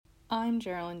I'm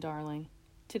Geraldine Darling.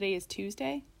 Today is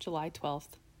Tuesday, July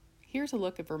 12th. Here's a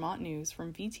look at Vermont news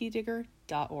from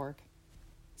vtdigger.org.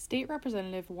 State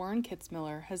Representative Warren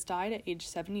Kitzmiller has died at age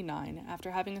 79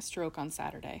 after having a stroke on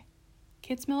Saturday.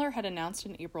 Kitzmiller had announced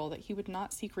in April that he would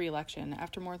not seek re-election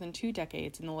after more than 2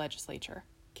 decades in the legislature.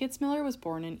 Kitzmiller was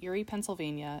born in Erie,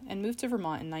 Pennsylvania, and moved to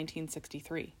Vermont in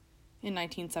 1963. In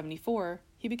 1974,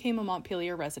 he became a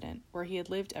Montpelier resident, where he had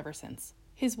lived ever since.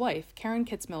 His wife, Karen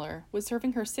Kitzmiller, was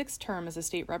serving her 6th term as a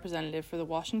state representative for the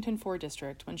Washington 4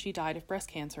 district when she died of breast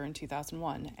cancer in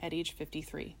 2001 at age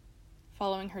 53.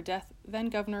 Following her death,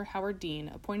 then-Governor Howard Dean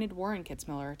appointed Warren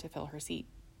Kitzmiller to fill her seat.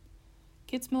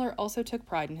 Kitzmiller also took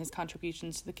pride in his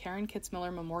contributions to the Karen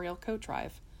Kitzmiller Memorial Coat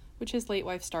Drive, which his late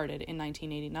wife started in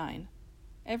 1989.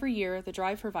 Every year, the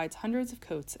drive provides hundreds of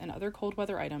coats and other cold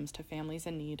weather items to families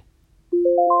in need.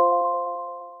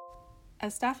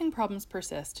 As staffing problems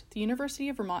persist, the University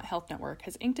of Vermont Health Network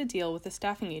has inked a deal with a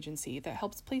staffing agency that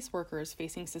helps place workers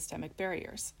facing systemic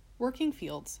barriers. Working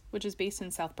Fields, which is based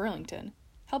in South Burlington,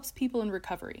 helps people in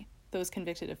recovery, those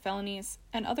convicted of felonies,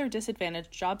 and other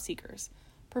disadvantaged job seekers,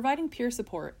 providing peer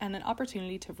support and an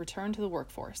opportunity to return to the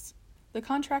workforce. The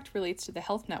contract relates to the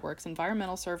Health Network's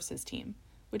Environmental Services team,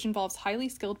 which involves highly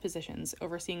skilled positions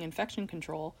overseeing infection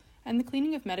control and the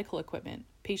cleaning of medical equipment,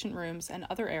 patient rooms, and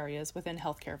other areas within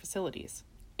healthcare facilities.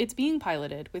 It's being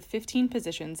piloted with 15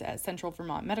 positions at Central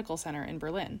Vermont Medical Center in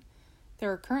Berlin.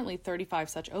 There are currently 35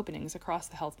 such openings across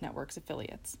the Health Network's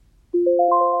affiliates.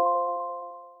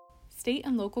 State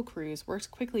and local crews worked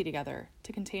quickly together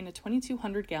to contain a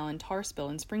 2,200-gallon tar spill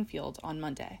in Springfield on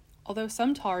Monday. Although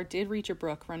some tar did reach a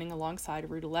brook running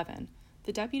alongside Route 11,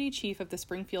 the deputy chief of the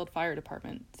Springfield Fire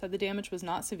Department said the damage was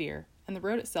not severe and the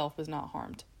road itself was not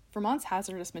harmed. Vermont's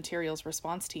Hazardous Materials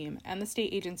Response Team and the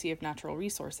State Agency of Natural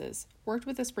Resources worked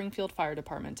with the Springfield Fire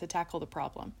Department to tackle the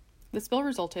problem. The spill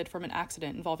resulted from an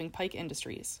accident involving Pike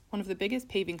Industries, one of the biggest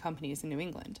paving companies in New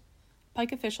England.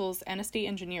 Pike officials and a state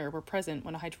engineer were present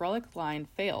when a hydraulic line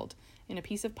failed in a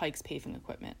piece of Pike's paving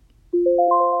equipment.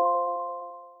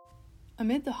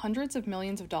 Amid the hundreds of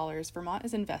millions of dollars Vermont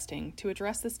is investing to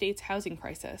address the state's housing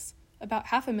crisis, about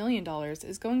 $500,000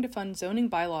 is going to fund zoning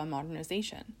bylaw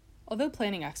modernization. Although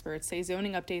planning experts say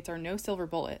zoning updates are no silver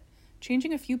bullet,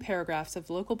 changing a few paragraphs of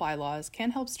local bylaws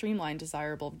can help streamline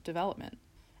desirable development.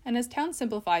 And as towns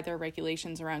simplify their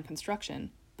regulations around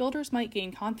construction, builders might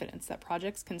gain confidence that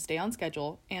projects can stay on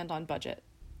schedule and on budget.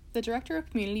 The Director of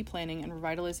Community Planning and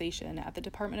Revitalization at the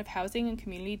Department of Housing and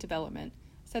Community Development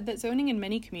said that zoning in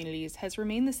many communities has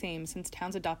remained the same since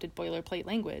towns adopted boilerplate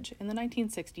language in the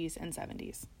 1960s and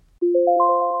 70s.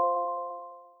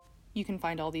 You can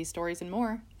find all these stories and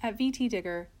more at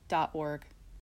vtdigger.org.